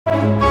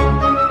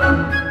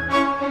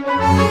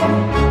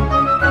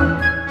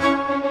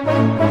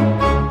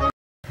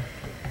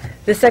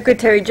The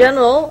Secretary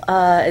General,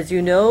 as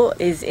you know,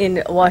 is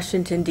in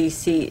Washington,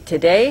 D.C.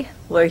 today,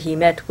 where he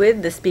met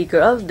with the Speaker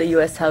of the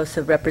U.S. House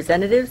of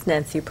Representatives,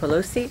 Nancy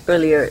Pelosi,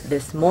 earlier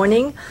this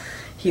morning.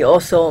 He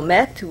also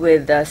met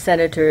with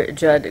Senator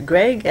Judd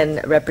Gregg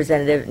and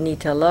Representative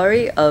Nita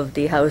Lowry of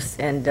the House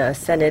and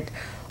Senate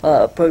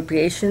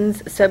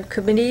Appropriations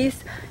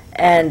subcommittees.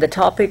 And the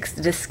topics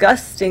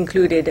discussed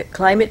included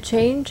climate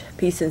change,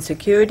 peace and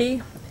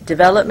security,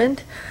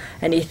 development,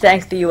 and he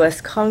thanked the U.S.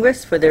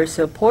 Congress for their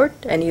support,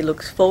 and he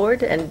looks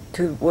forward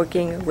to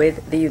working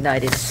with the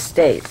United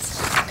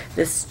States.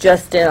 This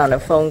just in on a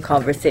phone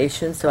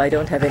conversation, so I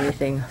don't have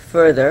anything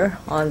further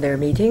on their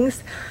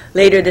meetings.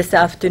 Later this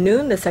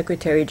afternoon, the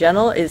Secretary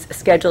General is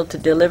scheduled to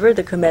deliver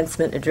the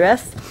commencement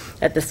address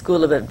at the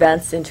School of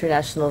Advanced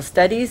International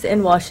Studies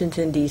in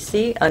Washington,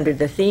 D.C., under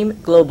the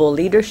theme Global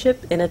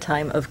Leadership in a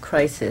Time of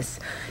Crisis.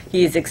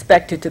 He is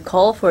expected to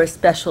call for a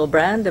special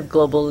brand of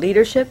global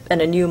leadership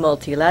and a new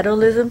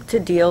multilateralism to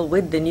deal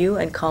with the new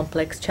and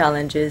complex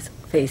challenges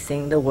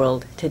facing the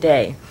world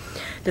today.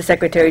 The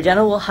Secretary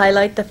General will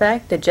highlight the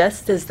fact that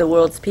just as the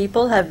world's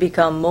people have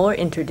become more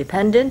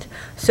interdependent,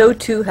 so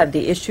too have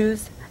the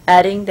issues,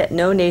 adding that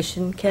no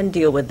nation can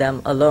deal with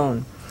them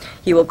alone.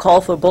 He will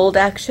call for bold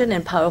action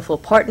and powerful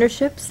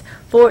partnerships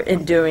for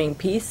enduring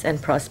peace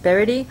and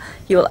prosperity.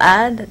 He will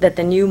add that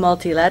the new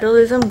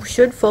multilateralism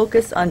should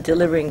focus on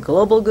delivering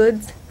global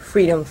goods,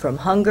 freedom from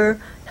hunger,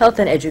 health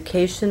and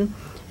education,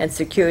 and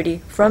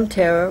security from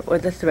terror or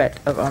the threat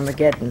of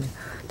Armageddon.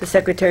 The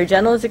Secretary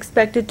General is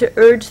expected to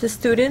urge the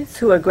students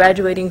who are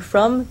graduating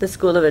from the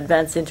School of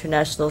Advanced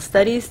International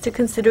Studies to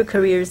consider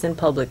careers in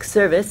public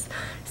service,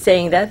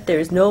 saying that there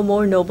is no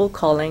more noble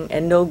calling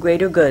and no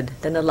greater good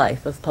than a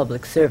life of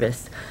public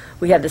service.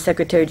 We have the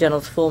Secretary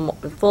General's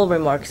full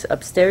remarks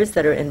upstairs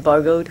that are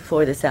embargoed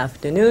for this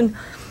afternoon,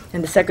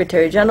 and the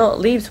Secretary General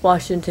leaves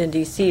Washington,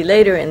 D.C.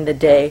 later in the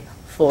day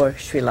for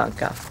Sri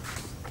Lanka.